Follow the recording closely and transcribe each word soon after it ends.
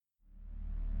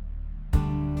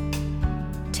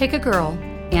Take a girl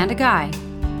and a guy,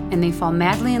 and they fall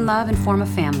madly in love and form a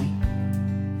family.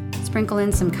 Sprinkle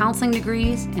in some counseling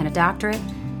degrees and a doctorate,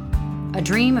 a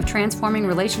dream of transforming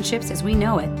relationships as we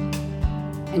know it.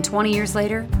 And 20 years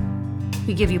later,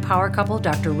 we give you power couple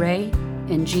Dr. Ray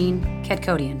and Jean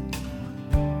Kadkodian.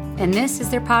 And this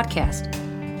is their podcast,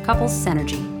 Couples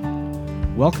Synergy.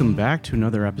 Welcome back to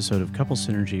another episode of Couples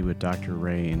Synergy with Dr.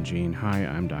 Ray and Jean. Hi,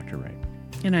 I'm Dr. Ray.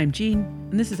 And I'm Jean,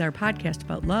 and this is our podcast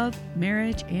about love,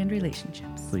 marriage, and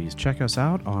relationships. Please check us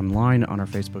out online on our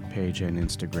Facebook page and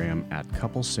Instagram at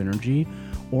Couples Synergy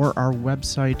or our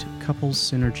website,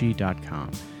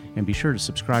 couplessynergy.com. And be sure to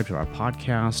subscribe to our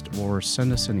podcast or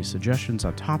send us any suggestions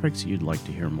on topics you'd like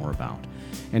to hear more about.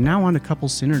 And now on to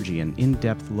Couples Synergy, an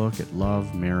in-depth look at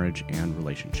love, marriage, and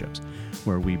relationships,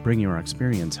 where we bring you our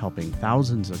experience helping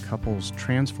thousands of couples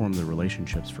transform their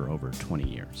relationships for over 20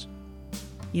 years.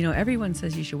 You know, everyone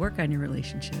says you should work on your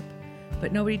relationship,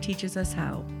 but nobody teaches us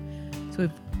how. So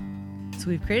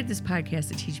we've created this podcast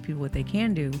to teach people what they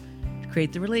can do to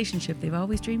create the relationship they've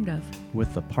always dreamed of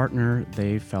with the partner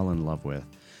they fell in love with.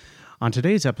 On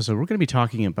today's episode, we're going to be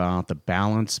talking about the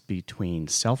balance between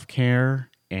self-care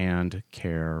and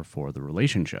care for the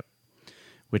relationship,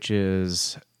 which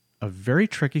is a very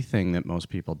tricky thing that most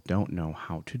people don't know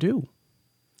how to do.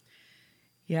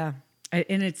 Yeah,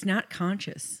 and it's not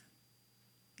conscious.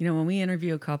 You know, when we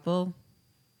interview a couple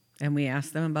and we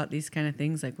ask them about these kind of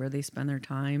things, like where they spend their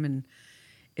time, and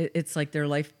it's like their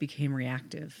life became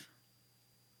reactive.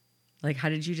 Like, how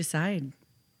did you decide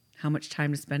how much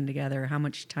time to spend together, how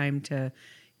much time to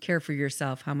care for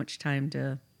yourself, how much time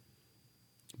to...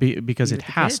 Because it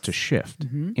has to shift.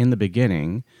 Mm-hmm. In the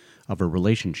beginning of a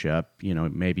relationship, you know,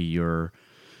 maybe you're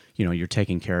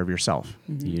taking care of yourself.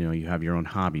 Mm-hmm. You know, you have your own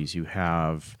hobbies, you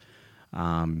have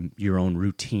your own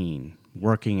routine,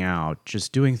 working out,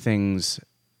 just doing things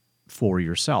for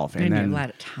yourself. And then, you have a lot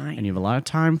of time. And you have a lot of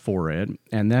time for it.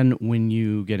 And then when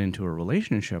you get into a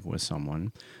relationship with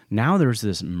someone, now there's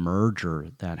this merger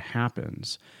that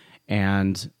happens.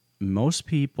 And most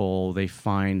people, they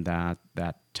find that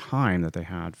time that they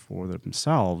had for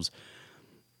themselves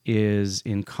is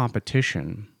in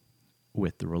competition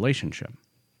with the relationship.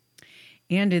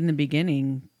 And in the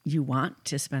beginning, you want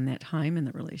to spend that time in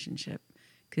the relationship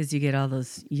because you get all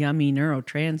those yummy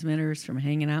neurotransmitters from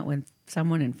hanging out with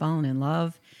someone and falling in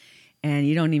love, and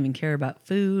you don't even care about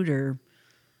food or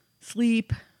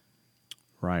sleep.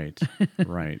 Right,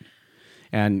 right.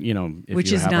 And, you know, if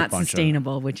which you is have not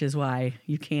sustainable, which is why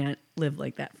you can't live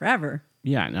like that forever.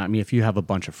 Yeah, I mean, if you have a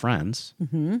bunch of friends,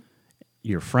 mm-hmm.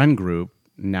 your friend group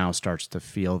now starts to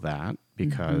feel that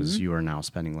because mm-hmm. you are now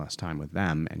spending less time with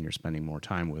them and you're spending more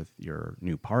time with your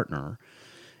new partner,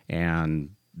 and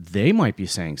they might be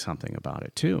saying something about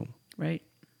it too. Right.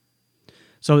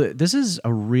 So this is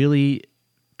a really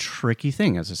tricky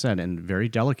thing, as I said, and very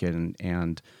delicate,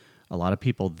 and a lot of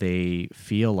people, they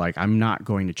feel like I'm not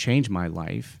going to change my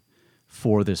life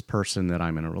for this person that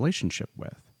I'm in a relationship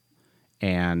with.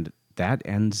 And that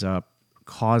ends up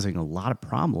causing a lot of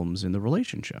problems in the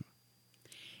relationship.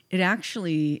 It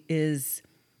actually is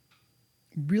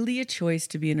really a choice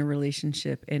to be in a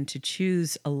relationship and to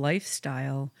choose a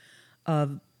lifestyle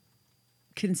of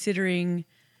considering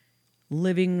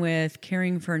living with,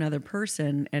 caring for another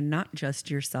person and not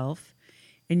just yourself.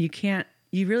 And you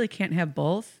really can't have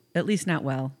both, at least not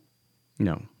well.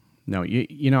 No.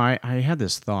 You know, I had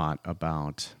this thought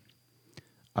about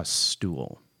a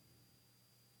stool.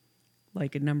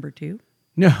 Like a number 2?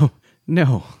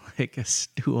 No, like a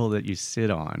stool that you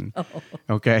sit on. Oh.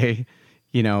 Okay?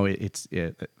 You know, it's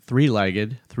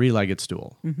three-legged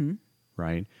stool, mm-hmm.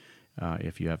 right?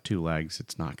 If you have 2 legs,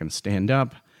 it's not going to stand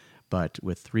up. But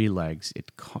with 3 legs,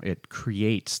 it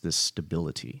creates this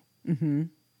stability, mm-hmm.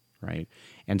 right?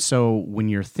 And so when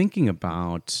you're thinking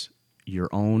about your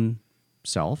own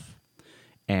self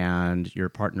and your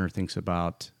partner thinks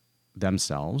about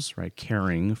themselves, right,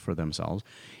 caring for themselves,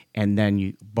 and then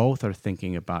you both are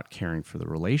thinking about caring for the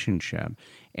relationship,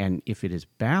 and if it is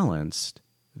balanced,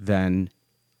 then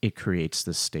it creates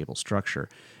this stable structure.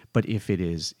 But if it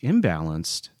is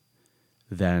imbalanced,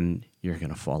 then you're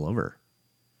going to fall over.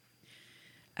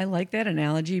 I like that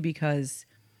analogy because,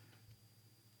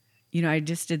 you know, I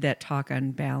just did that talk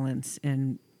on balance,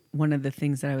 and one of the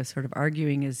things that I was sort of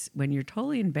arguing is when you're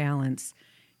totally in balance,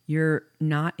 you're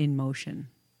not in motion.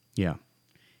 Yeah.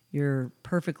 You're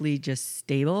perfectly just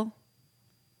stable.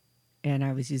 And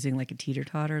I was using like a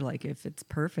teeter-totter, like if it's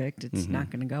perfect, it's mm-hmm. not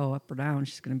going to go up or down.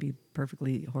 It's just going to be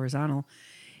perfectly horizontal.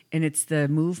 And it's the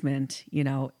movement, you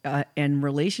know, and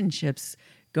relationships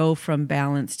go from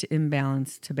balance to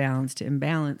imbalance to balance to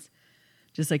imbalance.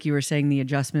 just like you were saying, the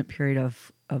adjustment period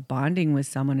of bonding with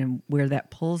someone and where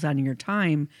that pulls on your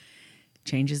time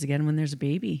changes again when there's a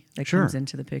baby that Sure. comes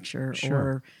into the picture, Sure.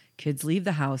 or kids leave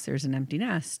the house, there's an empty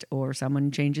nest, or someone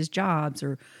changes jobs,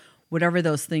 or whatever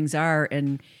those things are.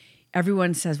 And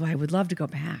everyone says, well, I would love to go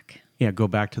back. Yeah, go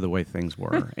back to the way things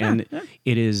were. And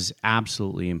it is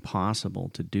absolutely impossible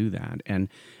to do that. And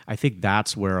I think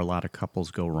that's where a lot of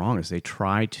couples go wrong, is they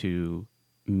try to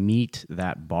meet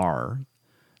that bar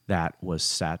that was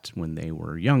set when they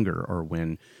were younger or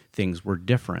when things were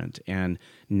different. And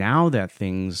now that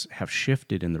things have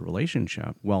shifted in the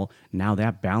relationship, well, now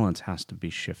that balance has to be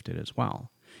shifted as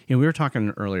well. We were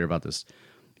talking earlier about this,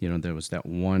 there was that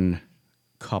one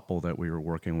couple that we were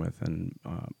working with, and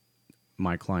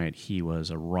my client, he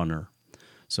was a runner.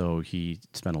 So he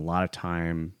spent a lot of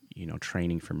time,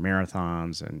 training for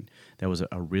marathons, and that was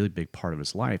a really big part of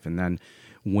his life. And then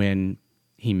when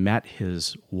he met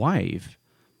his wife,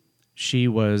 she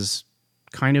was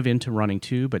kind of into running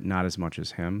too, but not as much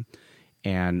as him.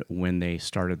 And when they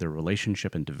started their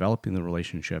relationship and developing the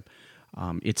relationship,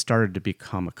 it started to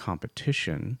become a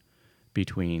competition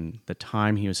between the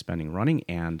time he was spending running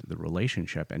and the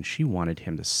relationship. And she wanted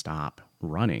him to stop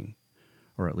running,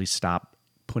 or at least stop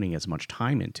putting as much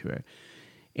time into it.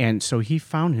 And so he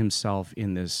found himself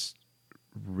in this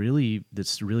really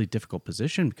difficult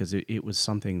position, because it was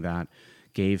something that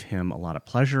gave him a lot of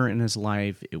pleasure in his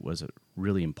life. It was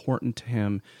really important to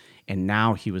him. And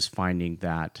now he was finding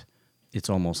that it's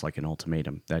almost like an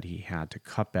ultimatum, that he had to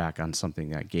cut back on something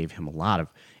that gave him a lot of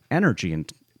energy,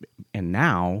 and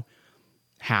now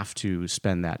have to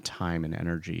spend that time and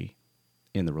energy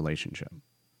in the relationship.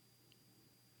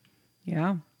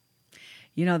 Yeah.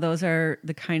 Those are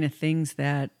the kind of things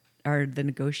that are the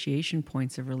negotiation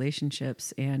points of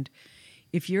relationships. And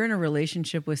if you're in a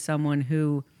relationship with someone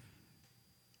who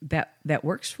that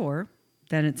works for,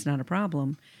 then it's not a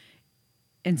problem.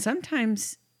 And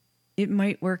sometimes it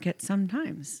might work at some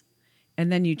times.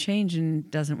 And then you change and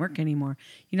it doesn't work anymore.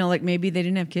 Like maybe they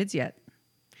didn't have kids yet.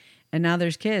 And now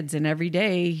there's kids, and every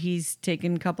day he's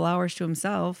taking a couple hours to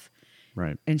himself.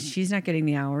 Right. And she's not getting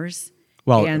the hours.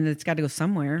 Well, and it's got to go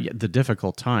somewhere. Yeah, the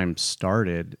difficult time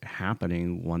started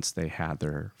happening once they had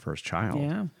their first child.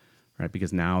 Yeah. Right?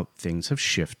 Because now things have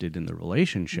shifted in the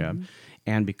relationship. Mm-hmm.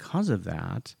 And because of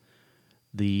that,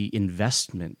 the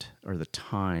investment or the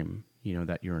time,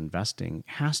 that you're investing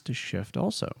has to shift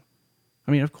also.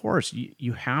 I mean, of course,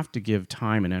 you have to give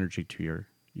time and energy to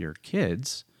your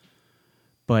kids,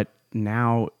 but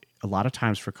now a lot of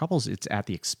times for couples, it's at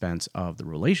the expense of the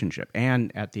relationship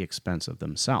and at the expense of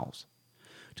themselves.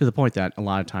 To the point that a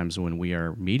lot of times when we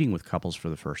are meeting with couples for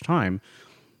the first time,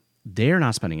 they're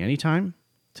not spending any time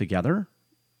together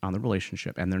on the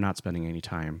relationship, and they're not spending any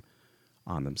time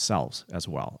on themselves as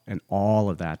well. And all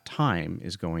of that time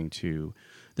is going to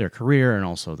their career and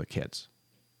also the kids.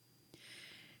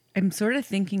 I'm sort of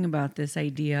thinking about this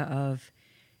idea of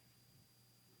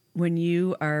when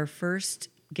you are first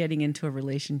getting into a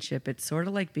relationship, it's sort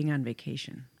of like being on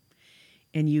vacation.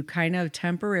 And you kind of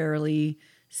temporarily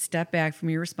step back from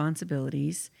your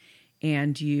responsibilities,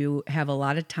 and you have a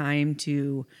lot of time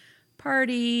to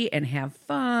party and have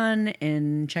fun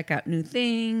and check out new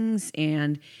things,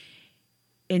 and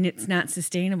it's not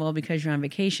sustainable because you're on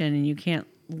vacation and you can't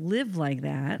live like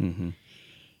that. Mm-hmm.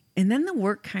 And then the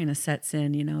work kind of sets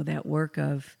in, that work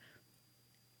of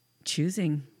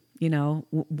choosing,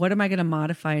 what am I going to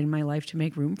modify in my life to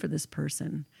make room for this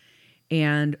person?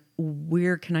 And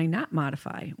where can I not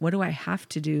modify? What do I have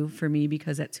to do for me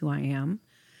because that's who I am?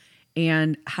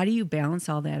 And how do you balance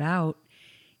all that out?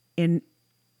 And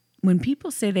when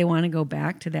people say they want to go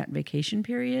back to that vacation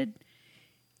period,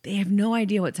 they have no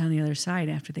idea what's on the other side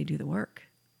after they do the work,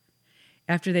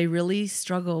 after they really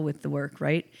struggle with the work,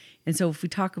 right? And so if we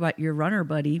talk about your runner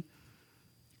buddy,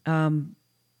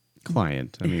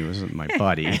 client, he wasn't my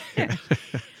buddy.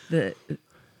 the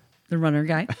runner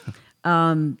guy,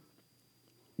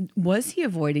 was he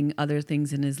avoiding other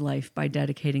things in his life by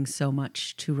dedicating so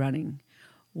much to running?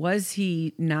 Was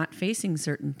he not facing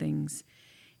certain things?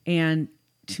 And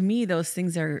to me, those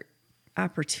things are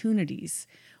opportunities.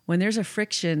 When there's a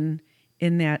friction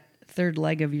in that third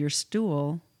leg of your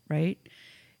stool, right?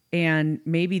 And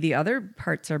maybe the other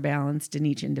parts are balanced in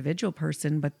each individual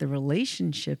person, but the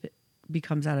relationship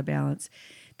becomes out of balance.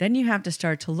 Then you have to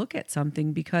start to look at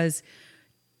something, because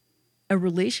a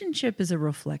relationship is a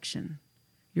reflection.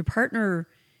 Your partner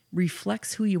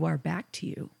reflects who you are back to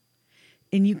you.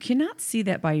 And you cannot see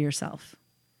that by yourself.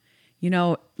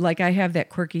 Like I have that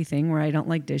quirky thing where I don't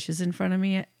like dishes in front of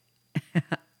me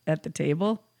at the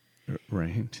table.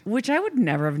 Right. which I would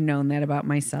never have known that about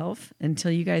myself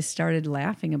until you guys started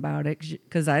laughing about it.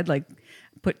 Because I'd like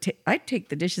I'd take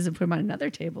the dishes and put them on another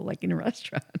table, like in a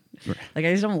restaurant. Right. Like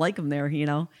I just don't like them there, you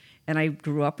know. And I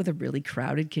grew up with a really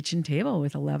crowded kitchen table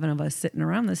with 11 of us sitting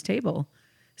around this table.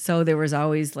 So there was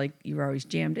always like, you were always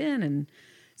jammed in. And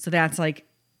so that's like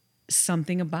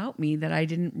something about me that I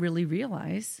didn't really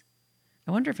realize.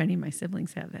 I wonder if any of my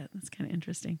siblings have that. That's kind of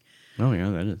interesting. Oh,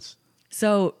 yeah, that is.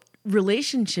 So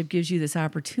relationship gives you this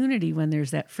opportunity when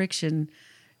there's that friction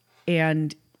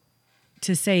and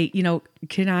to say, you know,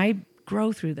 can I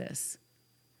grow through this?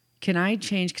 Can I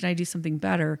change? Can I do something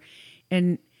better?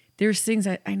 And there's things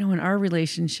I know in our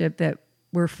relationship that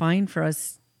were fine for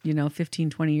us, you know, 15,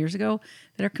 20 years ago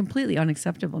that are completely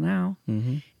unacceptable now.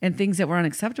 Mm-hmm. And things that were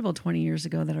unacceptable 20 years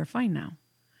ago that are fine now.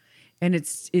 And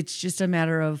it's just a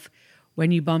matter of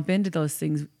when you bump into those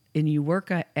things and you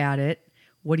work at it,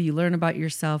 what do you learn about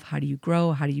yourself? How do you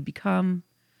grow? How do you become?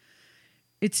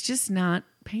 It's just not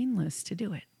painless to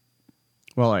do it.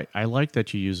 Well, I like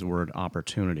that you use the word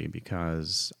opportunity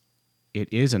because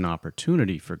it is an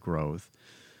opportunity for growth.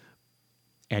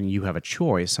 And you have a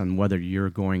choice on whether you're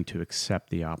going to accept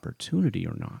the opportunity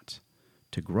or not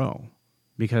to grow.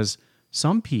 Because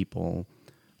some people,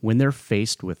 when they're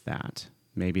faced with that,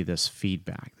 maybe this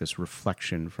feedback, this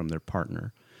reflection from their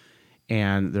partner,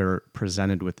 and they're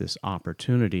presented with this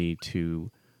opportunity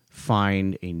to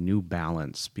find a new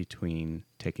balance between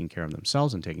taking care of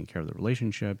themselves and taking care of the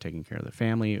relationship, taking care of the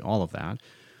family, all of that,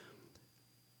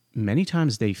 many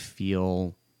times they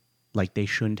feel like they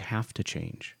shouldn't have to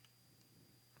change.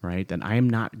 Right? That I am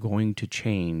not going to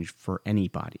change for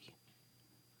anybody.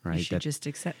 Right? You should just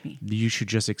accept me. You should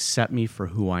just accept me for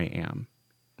who I am.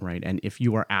 Right? And if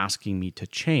you are asking me to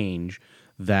change,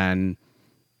 then,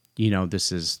 you know,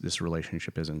 this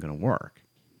relationship isn't going to work.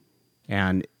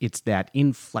 And it's that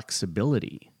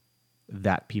inflexibility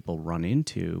that people run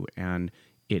into, and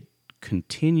it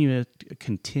continues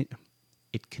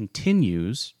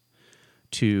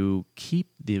to keep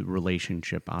the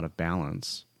relationship out of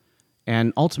balance.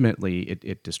 And ultimately,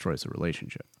 it destroys the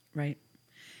relationship. Right.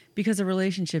 Because a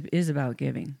relationship is about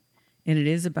giving. And it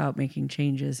is about making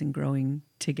changes and growing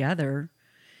together.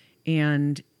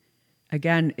 And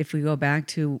again, if we go back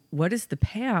to what is the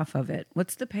payoff of it?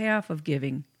 What's the payoff of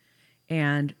giving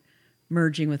and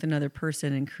merging with another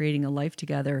person and creating a life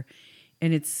together?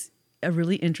 And it's a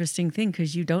really interesting thing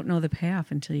because you don't know the payoff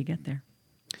until you get there.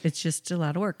 It's just a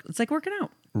lot of work. It's like working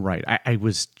out. Right.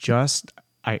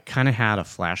 I kind of had a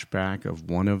flashback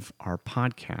of one of our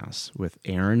podcasts with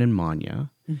Aaron and Manya,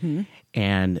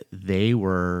 and they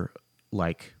were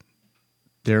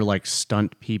they're like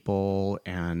stunt people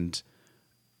and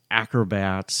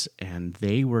acrobats, and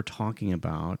they were talking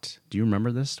about, do you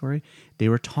remember this story? They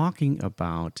were talking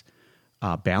about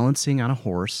balancing on a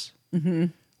horse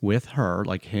with her,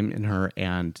 like him and her,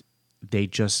 and they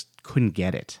just couldn't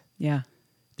get it. Yeah.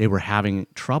 They were having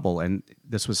trouble, and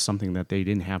this was something that they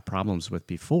didn't have problems with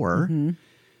before.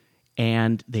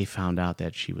 And they found out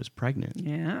that she was pregnant.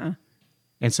 Yeah.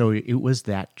 And so it was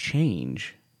that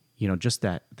change, you know, just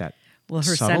that her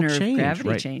subtle center of change, gravity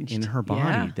right, changed in her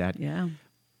body that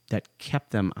that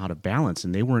kept them out of balance,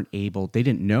 and they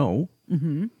didn't know,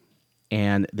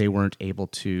 and they weren't able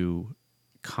to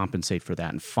compensate for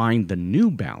that and find the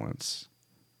new balance.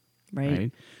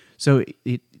 Right. So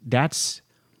that's,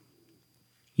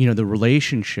 you know, the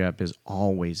relationship is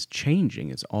always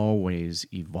changing. It's always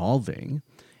evolving.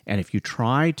 And if you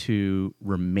try to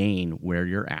remain where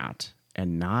you're at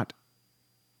and not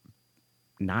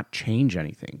change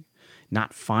anything,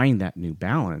 not find that new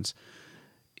balance,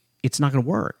 it's not going to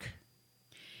work.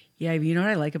 Yeah, you know what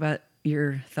I like about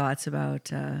your thoughts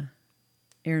about Aaron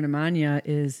Amanya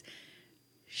is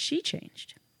she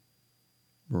changed.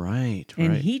 Right.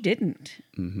 And he didn't.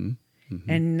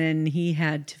 And then he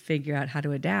had to figure out how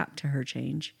to adapt to her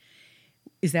change.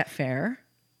 Is that fair?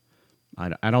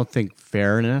 I don't think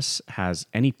fairness has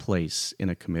any place in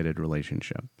a committed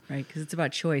relationship. Right, because it's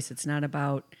about choice. It's not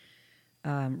about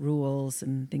rules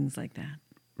and things like that.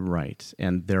 Right.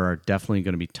 And there are definitely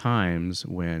going to be times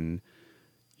when,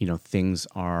 you know, things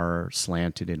are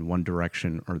slanted in one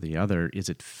direction or the other. Is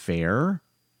it fair?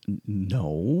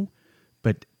 No.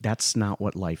 But that's not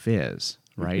what life is,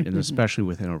 right? And especially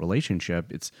within a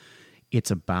relationship,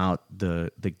 it's about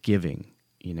the giving,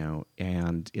 you know,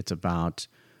 and it's about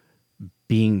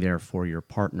being there for your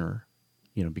partner,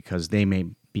 you know, because they may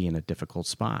be in a difficult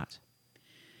spot.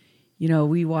 You know,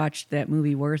 we watched that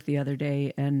movie Worth the other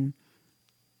day, and,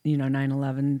 you know,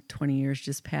 9/11, 20 years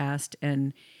just passed,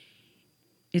 and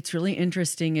it's really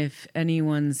interesting if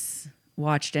anyone's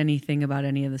watched anything about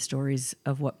any of the stories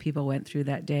of what people went through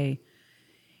that day.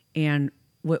 And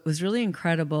what was really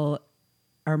incredible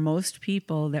are most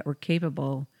people that were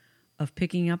capable of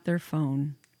picking up their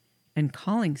phone and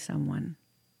calling someone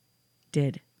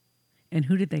did. And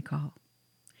who did they call?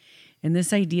 And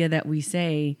this idea that we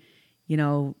say, you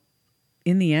know,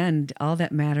 in the end, all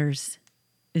that matters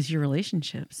is your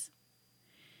relationships.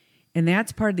 And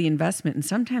that's part of the investment. And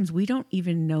sometimes we don't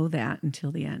even know that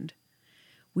until the end.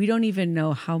 We don't even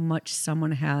know how much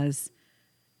someone has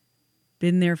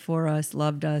been there for us,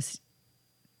 loved us,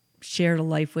 shared a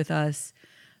life with us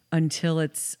until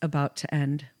it's about to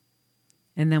end.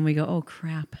 And then we go, oh,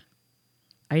 crap.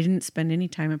 I didn't spend any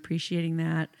time appreciating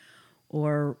that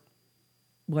or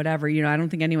whatever. You know, I don't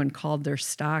think anyone called their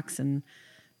stocks and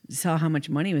saw how much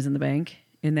money was in the bank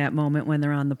in that moment when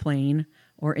they're on the plane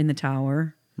or in the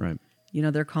tower. Right. You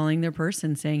know, they're calling their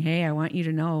person saying, hey, I want you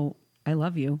to know I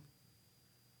love you.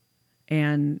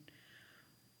 And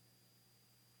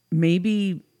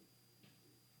maybe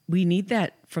we need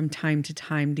that from time to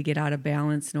time to get out of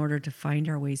balance in order to find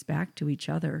our ways back to each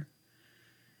other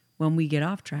when we get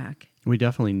off track. We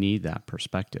definitely need that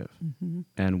perspective,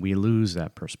 and we lose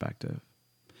that perspective.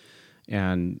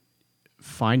 And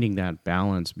finding that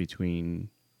balance between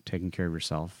taking care of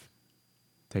yourself,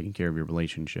 taking care of your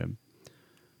relationship,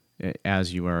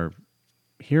 as you are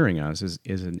hearing us,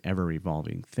 is an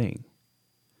ever-evolving thing.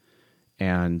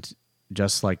 And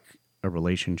just like a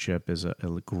relationship is a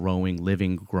growing,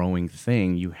 living, growing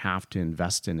thing, you have to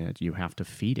invest in it. You have to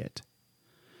feed it.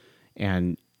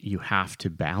 And you have to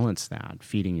balance that,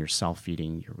 feeding yourself,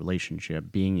 feeding your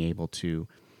relationship, being able to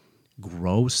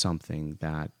grow something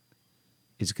that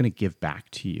is going to give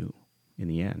back to you in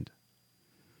the end.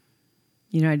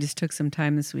 You know, I just took some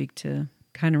time this week to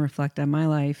kind of reflect on my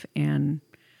life, and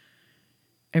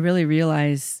I really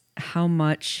realized how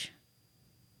much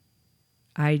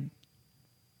I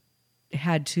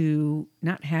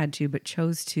but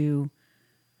chose to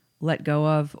let go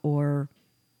of or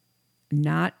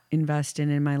not invest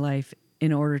in my life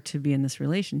in order to be in this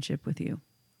relationship with you.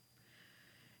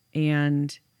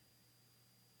 And,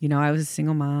 you know, I was a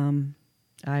single mom.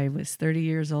 I was 30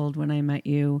 years old when I met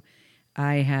you.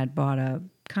 I had bought a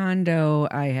condo.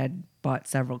 I had bought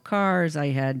several cars.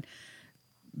 I had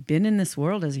been in this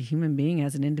world as a human being,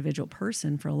 as an individual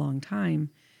person for a long time.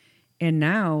 And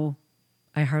now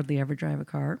I hardly ever drive a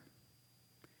car.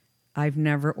 I've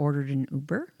never ordered an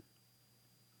Uber.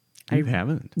 You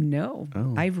haven't? No.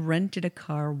 Oh. I've rented a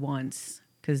car once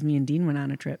because me and Dean went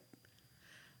on a trip.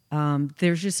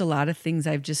 There's just a lot of things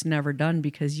I've just never done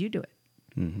because you do it.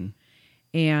 Mm-hmm.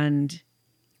 And,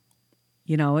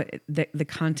 you know, the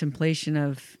contemplation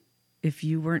of, if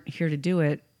you weren't here to do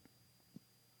it,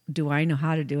 do I know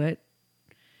how to do it?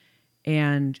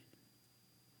 And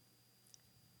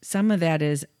some of that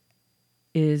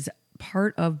is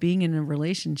part of being in a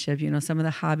relationship. You know, some of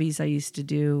the hobbies I used to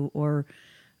do, or,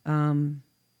 you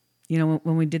know,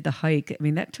 when we did the hike, I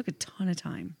mean, that took a ton of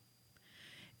time.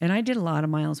 And I did a lot of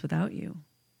miles without you.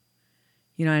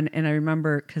 You know, and I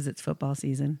remember, because it's football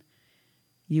season,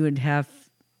 you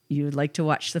would like to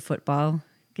watch the football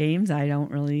games. I don't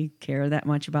really care that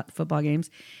much about the football games.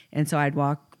 And so I'd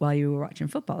walk while you were watching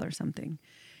football or something.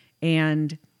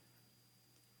 And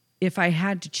if I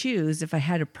had to choose, if I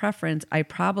had a preference, I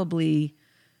probably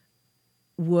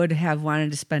would have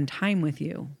wanted to spend time with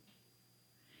you.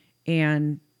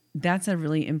 And that's a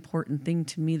really important thing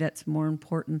to me. That's more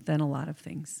important than a lot of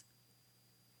things.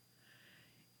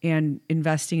 And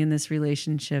investing in this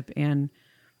relationship and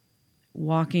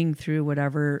walking through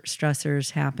whatever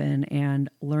stressors happen and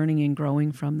learning and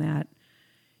growing from that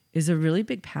is a really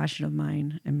big passion of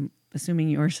mine. I'm assuming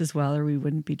yours as well, or we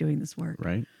wouldn't be doing this work.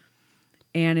 Right.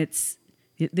 And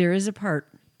there is a part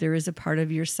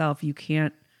of yourself you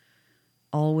can't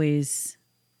always.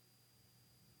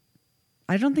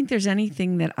 I don't think there's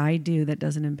anything that I do that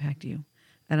doesn't impact you.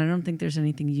 And I don't think there's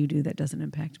anything you do that doesn't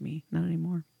impact me. Not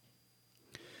anymore.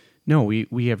 No,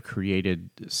 we have created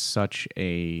such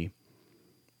a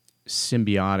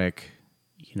symbiotic,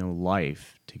 you know,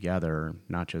 life together,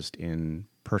 not just in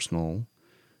personal,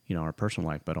 you know, our personal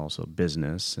life, but also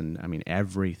business. And I mean,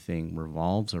 everything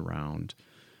revolves around,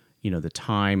 you know, the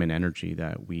time and energy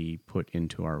that we put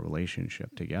into our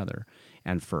relationship together.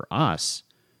 And for us,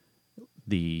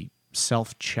 the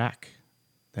self-check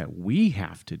that we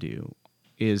have to do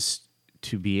is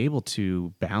to be able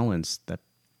to balance the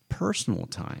personal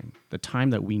time, the time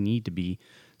that we need to be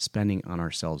spending on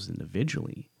ourselves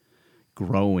individually,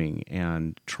 growing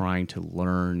and trying to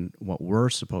learn what we're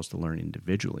supposed to learn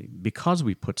individually, because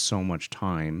we put so much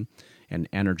time and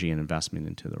energy and investment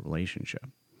into the relationship.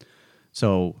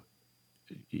 So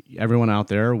everyone out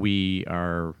there, we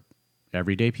are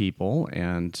everyday people,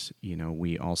 and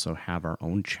we also have our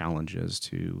own challenges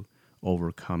to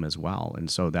overcome as well. And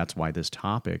so that's why this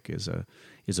topic is a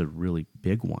really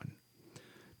big one,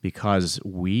 because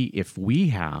if we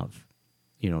have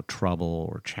trouble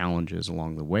or challenges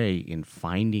along the way in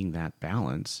finding that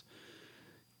balance,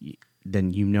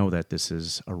 then that this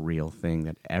is a real thing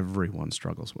that everyone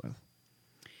struggles with.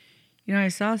 I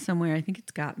saw somewhere, I think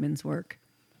it's Gottman's work,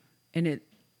 and it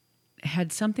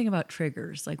had something about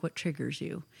triggers, like what triggers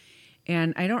you.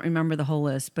 And I don't remember the whole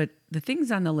list, but the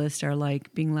things on the list are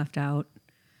like being left out,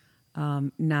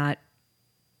 not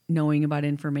knowing about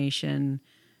information,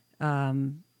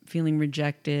 feeling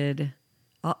rejected,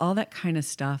 all that kind of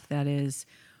stuff. That is,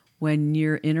 when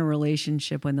you're in a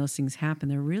relationship, when those things happen,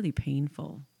 they're really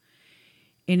painful.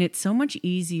 And it's so much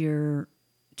easier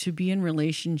to be in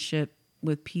relationship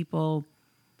with people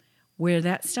where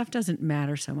that stuff doesn't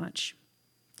matter so much.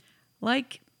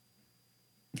 Like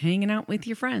hanging out with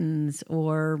your friends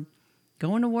or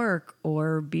going to work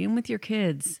or being with your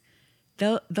kids.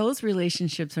 Those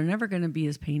relationships are never going to be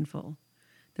as painful.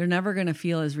 They're never going to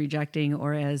feel as rejecting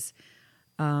or as,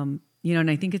 and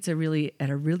I think it's at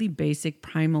a really basic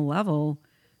primal level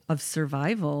of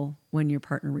survival when your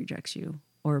partner rejects you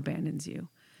or abandons you,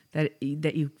 that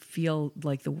you feel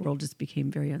like the world just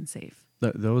became very unsafe.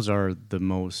 Those are the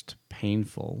most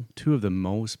painful, two of the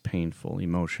most painful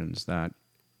emotions that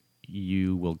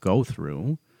you will go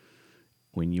through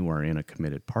when you are in a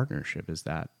committed partnership, is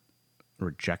that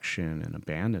rejection and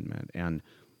abandonment, and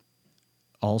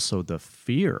also the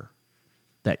fear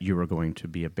that you are going to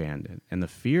be abandoned and the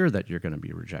fear that you're going to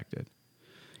be rejected.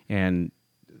 And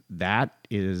that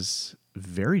is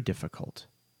very difficult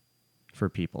for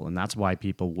people. And that's why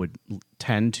people would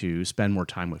tend to spend more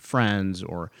time with friends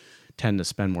or tend to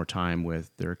spend more time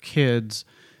with their kids,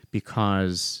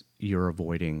 because you're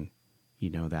avoiding,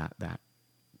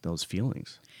 those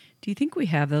feelings. Do you think we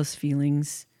have those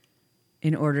feelings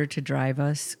in order to drive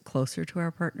us closer to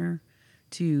our partner,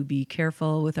 to be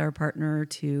careful with our partner,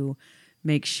 to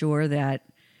make sure that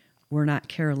we're not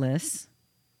careless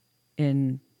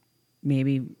in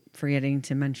maybe forgetting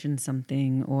to mention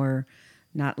something, or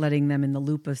not letting them in the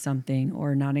loop of something,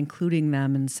 or not including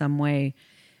them in some way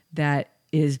that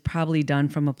is probably done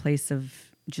from a place of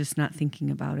just not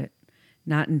thinking about it,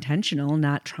 not intentional,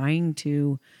 not trying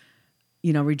to,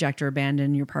 reject or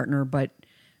abandon your partner, but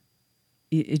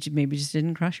it maybe just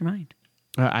didn't cross your mind?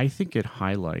 I think it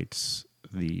highlights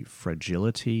the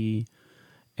fragility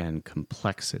and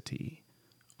complexity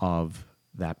of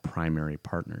that primary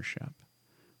partnership,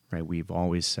 right? We've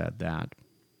always said that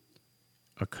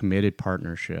a committed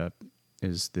partnership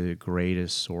is the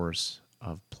greatest source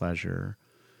of pleasure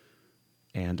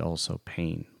and also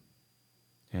pain.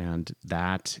 And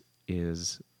that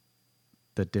is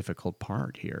the difficult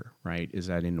part here, right? Is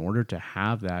that in order to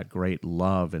have that great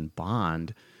love and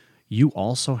bond, you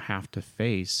also have to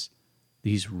face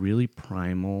these really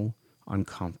primal,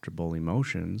 uncomfortable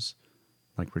emotions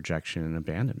like rejection and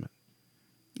abandonment.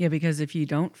 Yeah, because if you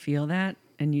don't feel that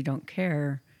and you don't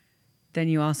care, then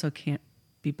you also can't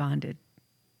be bonded.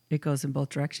 It goes in both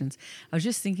directions. I was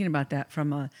just thinking about that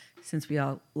since we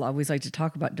all always like to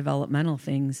talk about developmental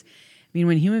things. I mean,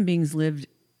 when human beings lived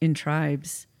in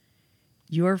tribes,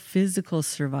 your physical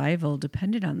survival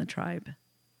depended on the tribe.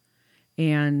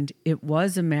 And it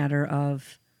was a matter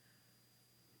of,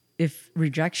 if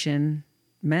rejection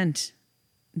meant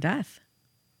death,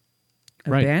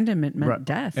 Right. abandonment meant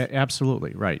death.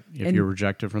 Absolutely, right. If you're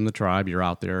rejected from the tribe, you're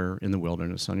out there in the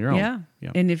wilderness on your own.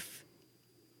 Yeah. And if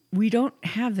we don't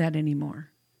have that anymore,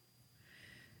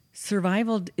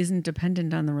 survival isn't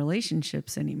dependent on the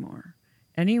relationships anymore.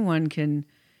 Anyone can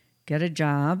get a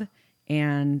job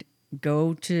and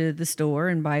go to the store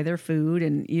and buy their food,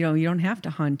 and you don't have to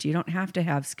hunt, you don't have to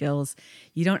have skills,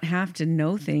 you don't have to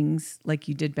know things like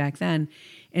you did back then.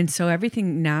 And so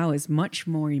everything now is much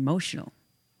more emotional.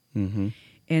 Mm-hmm.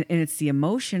 And it's the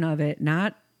emotion of it,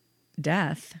 not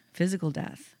death, physical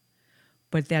death,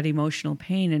 but that emotional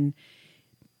pain. And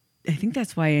I think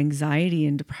that's why anxiety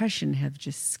and depression have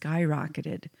just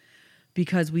skyrocketed,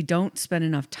 because we don't spend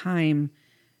enough time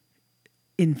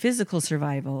in physical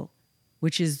survival,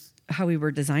 which is how we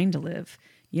were designed to live.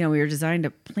 We were designed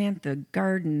to plant the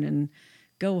garden and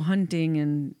go hunting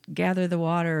and gather the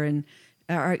water, and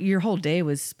your whole day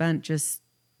was spent just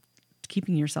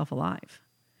keeping yourself alive.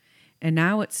 And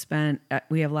now it's spent,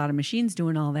 we have a lot of machines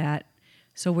doing all that.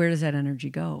 So where does that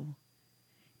energy go?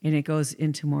 And it goes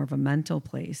into more of a mental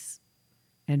place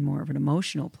and more of an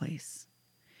emotional place.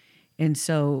 And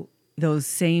so those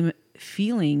same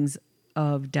feelings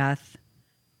of death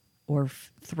or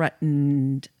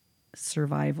threatened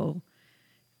survival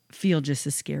feel just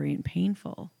as scary and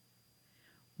painful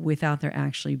without there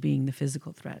actually being the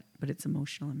physical threat, but it's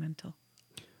emotional and mental.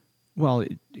 Well,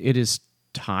 it is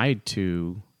tied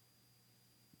to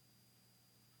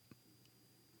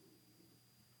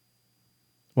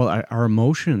our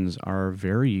emotions are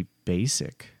very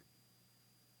basic,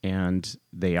 and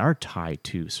they are tied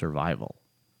to survival.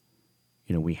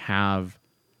 We have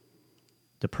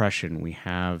depression, we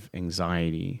have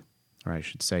anxiety, or I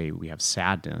should say we have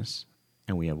sadness,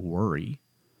 and we have worry,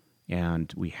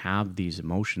 and we have these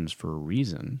emotions for a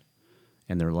reason,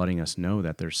 and they're letting us know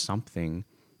that there's something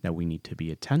that we need to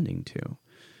be attending to.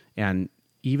 And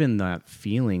even that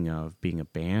feeling of being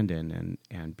abandoned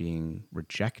and being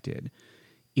rejected,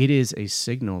 it is a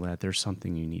signal that there's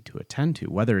something you need to attend to,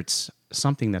 whether it's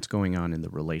something that's going on in the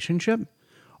relationship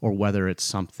or whether it's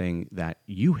something that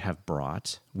you have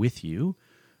brought with you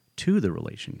to the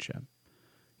relationship.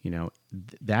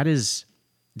 That is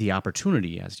the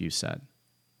opportunity, as you said,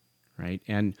 right?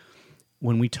 And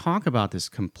when we talk about this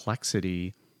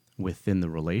complexity within the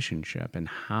relationship and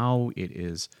how it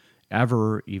is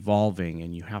ever evolving,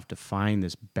 and you have to find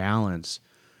this balance,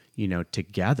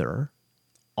 together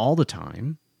all the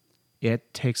time,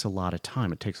 it takes a lot of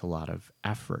time. It takes a lot of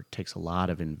effort, it takes a lot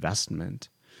of investment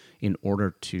in order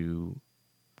to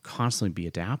constantly be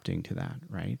adapting to that,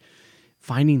 right?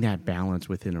 Finding that balance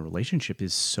within a relationship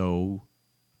is so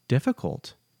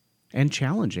difficult and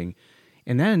challenging.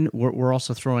 And then we're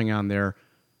also throwing on there,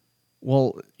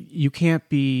 well, you can't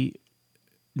be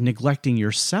neglecting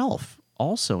yourself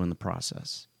also in the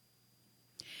process.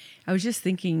 I was just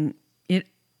thinking, it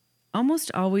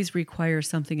almost always requires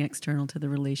something external to the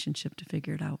relationship to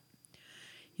figure it out.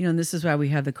 And this is why we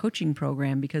have the coaching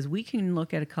program, because we can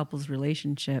look at a couple's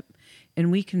relationship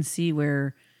and we can see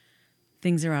where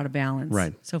things are out of balance.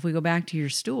 Right. So if we go back to your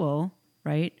stool,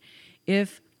 right?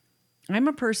 If I'm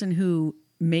a person who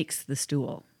makes the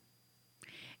stool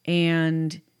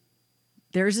and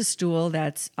there's a stool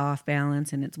that's off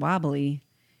balance and it's wobbly,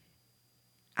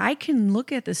 I can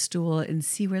look at the stool and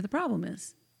see where the problem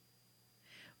is.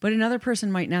 But another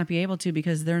person might not be able to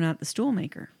because they're not the stool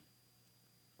maker,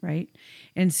 right?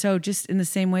 And so just in the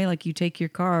same way, like you take your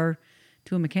car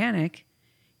to a mechanic,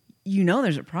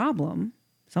 there's a problem,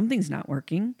 something's not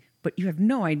working, but you have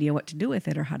no idea what to do with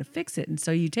it or how to fix it. And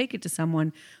so you take it to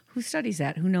someone who studies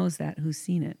that, who knows that, who's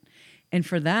seen it. And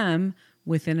for them,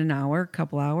 within an hour,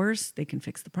 couple hours, they can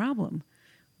fix the problem.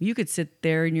 You could sit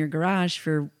there in your garage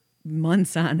for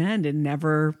months on end and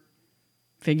never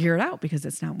figure it out because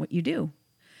it's not what you do.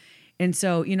 And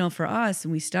so, for us,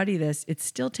 when we study this, it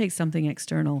still takes something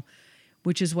external,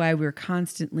 which is why we're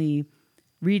constantly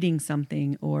reading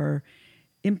something or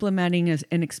implementing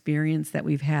an experience that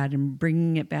we've had and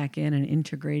bringing it back in and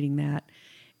integrating that.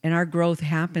 And our growth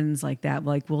happens like that.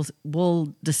 Like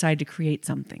we'll decide to create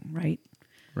something, right?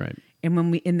 Right. And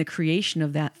when in the creation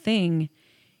of that thing,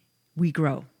 we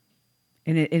grow.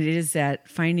 And it is that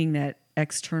finding that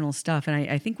external stuff. And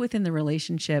I think within the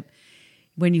relationship,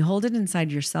 when you hold it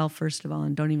inside yourself, first of all,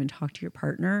 and don't even talk to your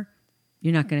partner,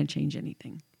 you're not going to change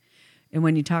anything. And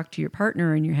when you talk to your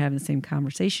partner and you're having the same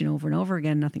conversation over and over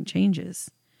again, nothing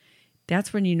changes.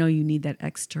 That's when you know you need that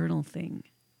external thing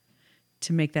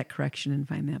to make that correction and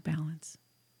find that balance.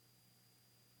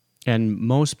 And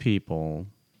most people,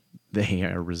 they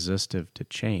are resistive to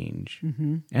change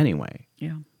anyway.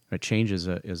 Yeah. Change is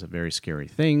a very scary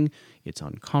thing. It's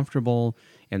uncomfortable.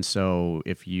 And so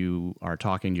if you are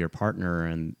talking to your partner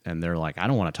and they're like, I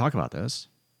don't want to talk about this,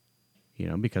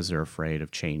 because they're afraid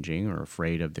of changing or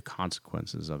afraid of the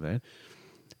consequences of it,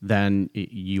 then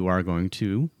you are going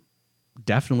to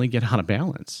definitely get out of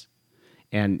balance.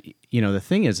 And, the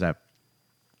thing is that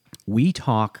we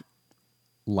talk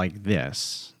like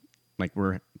this,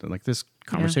 like this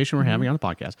conversation we're having on the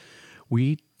podcast,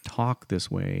 we talk this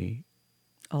way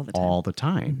all the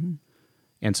time. Mm-hmm.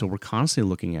 And so we're constantly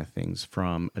looking at things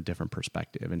from a different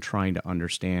perspective and trying to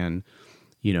understand,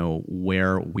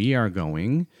 where we are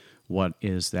going, what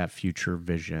is that future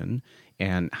vision,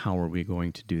 and how are we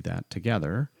going to do that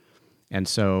together. And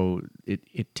so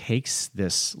it takes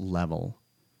this level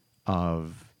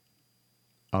of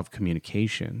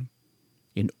communication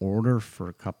in order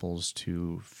for couples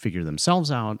to figure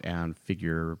themselves out and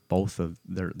figure both of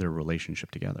their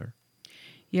relationship together.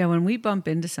 Yeah, when we bump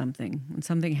into something, when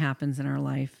something happens in our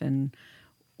life and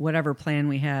whatever plan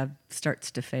we have starts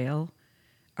to fail,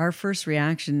 our first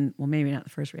reaction, well, maybe not the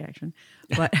first reaction,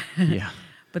 but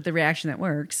but the reaction that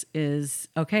works is,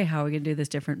 okay, how are we going to do this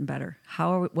different and better?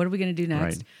 What are we going to do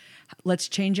next? Right. Let's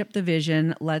change up the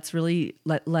vision. Let's really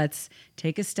let's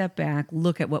take a step back,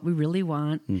 look at what we really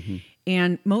want. Mm-hmm.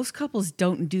 And most couples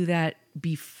don't do that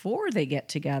before they get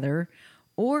together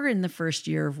or in the first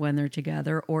year of when they're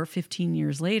together, or 15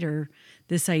 years later,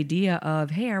 this idea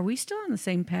of, hey, are we still on the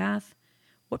same path?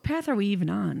 What path are we even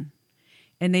on?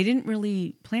 And they didn't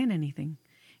really plan anything.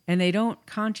 And they don't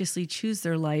consciously choose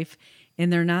their life,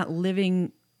 and they're not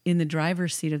living in the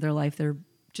driver's seat of their life. They're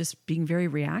just being very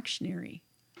reactionary.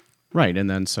 Right. And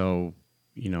then so,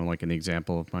 like an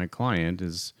example of my client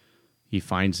is he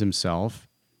finds himself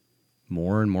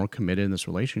more and more committed in this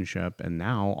relationship. And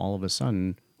now all of a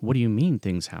sudden, what do you mean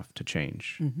things have to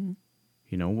change? Mm-hmm.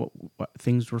 What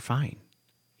things were fine.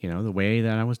 The way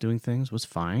that I was doing things was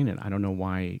fine. And I don't know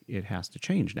why it has to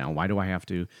change now. Why do I have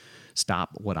to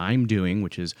stop what I'm doing,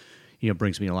 which is,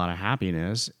 brings me a lot of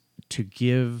happiness, to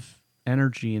give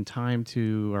energy and time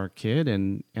to our kid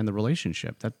and the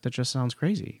relationship? That just sounds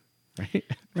crazy, right?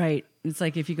 Right. It's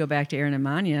like if you go back to Aaron and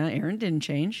Manya, Aaron didn't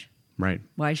change. Right.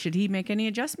 Why should he make any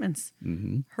adjustments?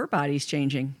 Mm-hmm. Her body's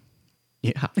changing.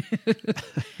 Yeah.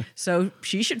 So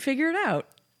she should figure it out.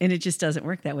 And it just doesn't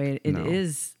work that way. It No.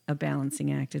 is a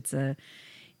balancing act. It's a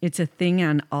thing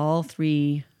on all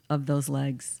three of those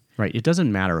legs. Right. It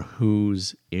doesn't matter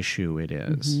whose issue it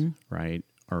is, right?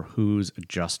 Or whose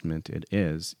adjustment it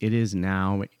is. It is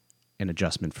now an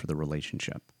adjustment for the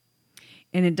relationship.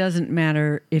 And it doesn't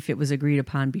matter if it was agreed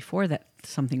upon before that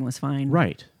something was fine.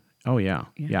 Right. Oh, yeah.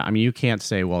 Yeah. I mean, you can't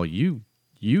say, well, you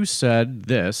said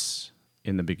this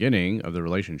in the beginning of the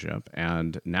relationship,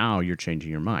 and now you're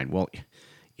changing your mind. Well,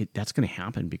 that's going to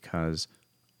happen because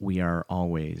we are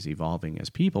always evolving as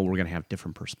people. We're going to have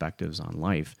different perspectives on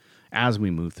life as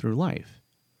we move through life.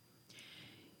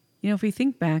 If we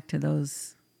think back to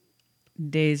those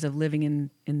days of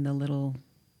living in the little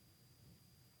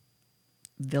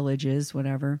villages,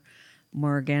 whatever,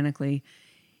 more organically,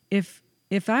 if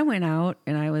I went out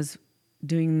and I was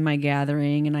doing my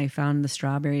gathering and I found the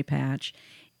strawberry patch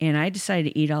and I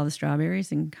decided to eat all the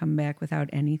strawberries and come back without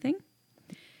anything,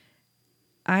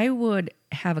 I would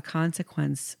have a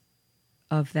consequence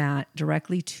of that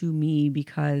directly to me,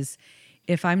 because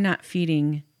if I'm not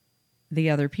feeding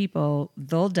the other people,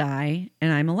 they'll die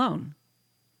and I'm alone,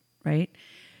 right?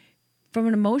 From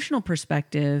an emotional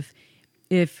perspective,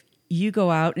 if you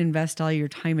go out and invest all your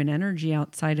time and energy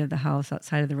outside of the house,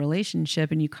 outside of the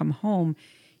relationship, and you come home,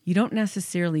 you don't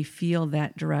necessarily feel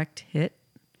that direct hit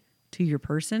to your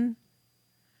person.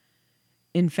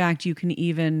 In fact, you can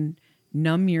even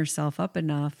numb yourself up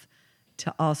enough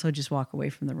to also just walk away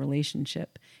from the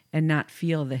relationship and not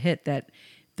feel the hit that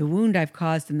the wound I've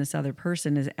caused in this other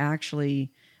person is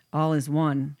actually all is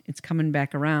one. It's coming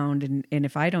back around. And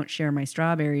if I don't share my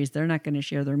strawberries, they're not going to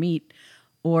share their meat.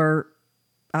 Or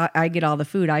I get all the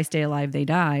food, I stay alive, they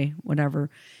die, whatever.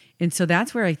 And so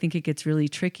that's where I think it gets really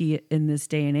tricky in this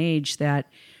day and age,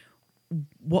 that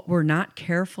what we're not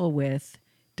careful with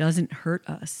doesn't hurt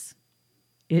us.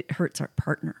 It hurts our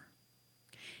partner.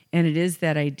 And it is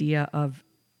that idea of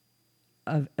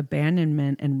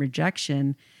abandonment and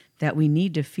rejection that we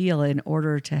need to feel in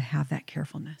order to have that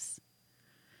carefulness,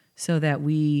 so that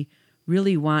we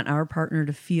really want our partner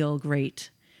to feel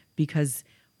great. Because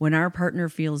when our partner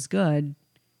feels good,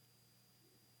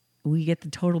 we get the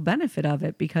total benefit of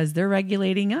it because they're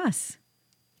regulating us,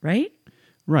 right?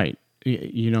 Right.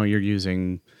 You're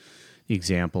using the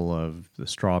example of the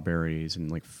strawberries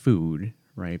and like food,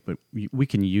 right? But we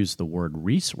can use the word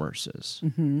resources,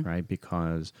 right?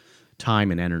 Because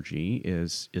time and energy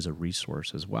is a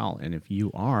resource as well. And if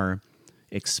you are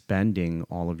expending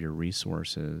all of your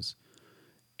resources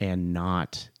and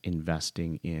not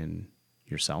investing in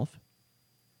yourself,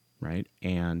 right,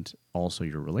 and also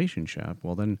your relationship,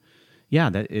 well then, yeah,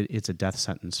 it's a death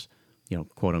sentence,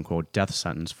 quote unquote death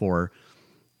sentence for,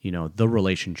 the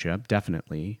relationship,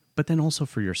 definitely, but then also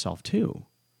for yourself too.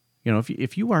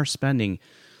 If you are spending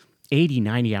 80,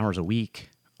 90 hours a week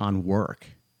on work,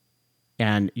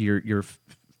 and you're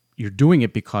doing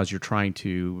it because you're trying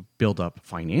to build up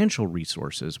financial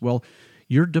resources, well,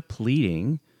 you're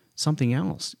depleting something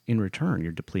else in return.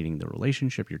 You're depleting the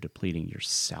relationship. You're depleting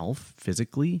yourself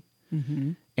physically,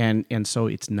 and so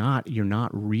you're not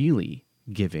really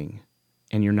giving,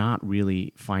 and you're not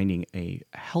really finding a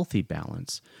healthy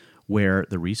balance where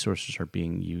the resources are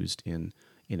being used in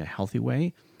a healthy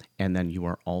way, and then you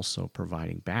are also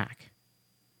providing back.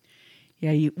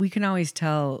 Yeah, we can always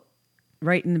tell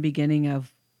right in the beginning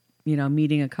of,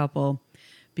 meeting a couple,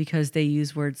 because they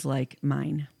use words like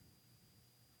mine,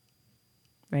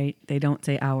 right? They don't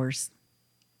say ours.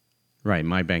 Right,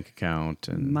 my bank account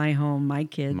and my home, my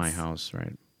kids, my house,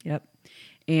 right? Yep,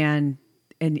 and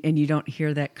you don't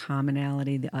hear that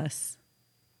commonality, the us,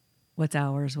 what's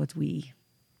ours, what's we,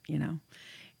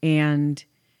 and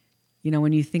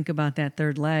when you think about that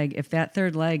third leg, if that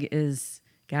third leg is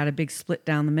got a big split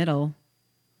down the middle,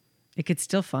 it could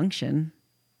still function.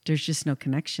 There's just no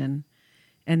connection.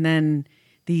 And then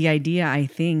the idea, I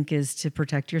think, is to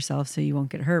protect yourself so you won't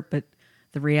get hurt. But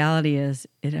the reality is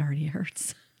it already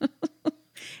hurts.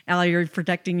 All you're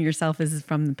protecting yourself is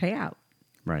from the payout.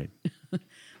 Right.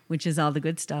 Which is all the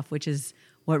good stuff, which is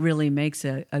what really makes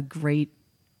a great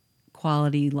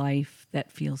quality life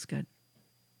that feels good.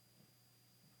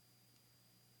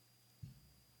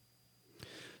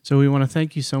 So we want to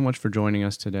thank you so much for joining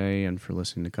us today and for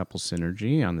listening to Couples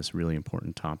Synergy on this really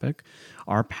important topic.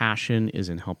 Our passion is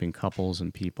in helping couples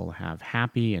and people have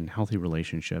happy and healthy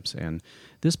relationships, and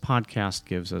this podcast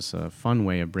gives us a fun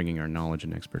way of bringing our knowledge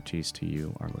and expertise to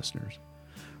you, our listeners.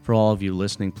 For all of you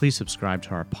listening, please subscribe to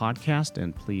our podcast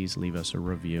and please leave us a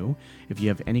review. If you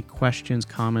have any questions,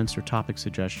 comments, or topic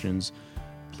suggestions,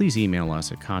 please email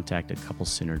us at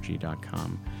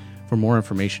contact@couplesynergy.com. For more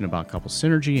information about Couples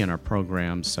Synergy and our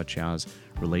programs such as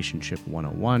Relationship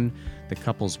 101, the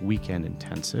Couples Weekend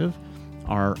Intensive,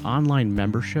 our online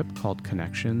membership called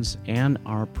Connections, and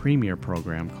our premier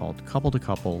program called Couple to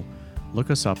Couple, look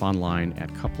us up online at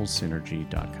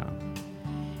couplesynergy.com.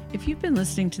 If you've been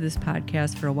listening to this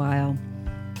podcast for a while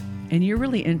and you're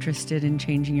really interested in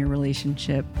changing your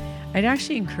relationship, I'd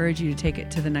actually encourage you to take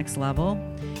it to the next level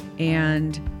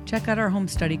and check out our home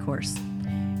study course.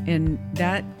 And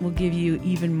that will give you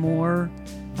even more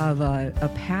of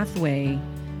a pathway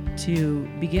to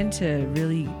begin to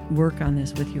really work on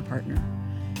this with your partner.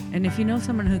 And if you know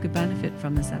someone who could benefit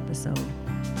from this episode,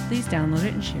 please download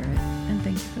it and share it. And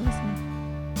thank you for listening.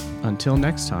 Until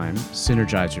next time,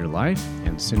 synergize your life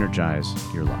and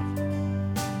synergize your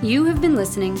love. You have been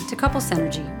listening to Couple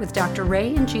Synergy with Dr.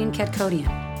 Ray and Jean Ketkodian.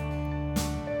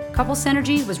 Couple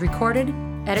Synergy was recorded,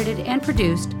 edited, and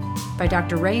produced by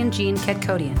Dr. Ray and Jean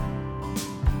Ketkodian.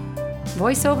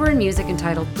 Voiceover and music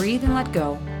entitled Breathe and Let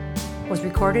Go was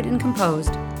recorded and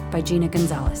composed by Gina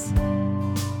Gonzalez.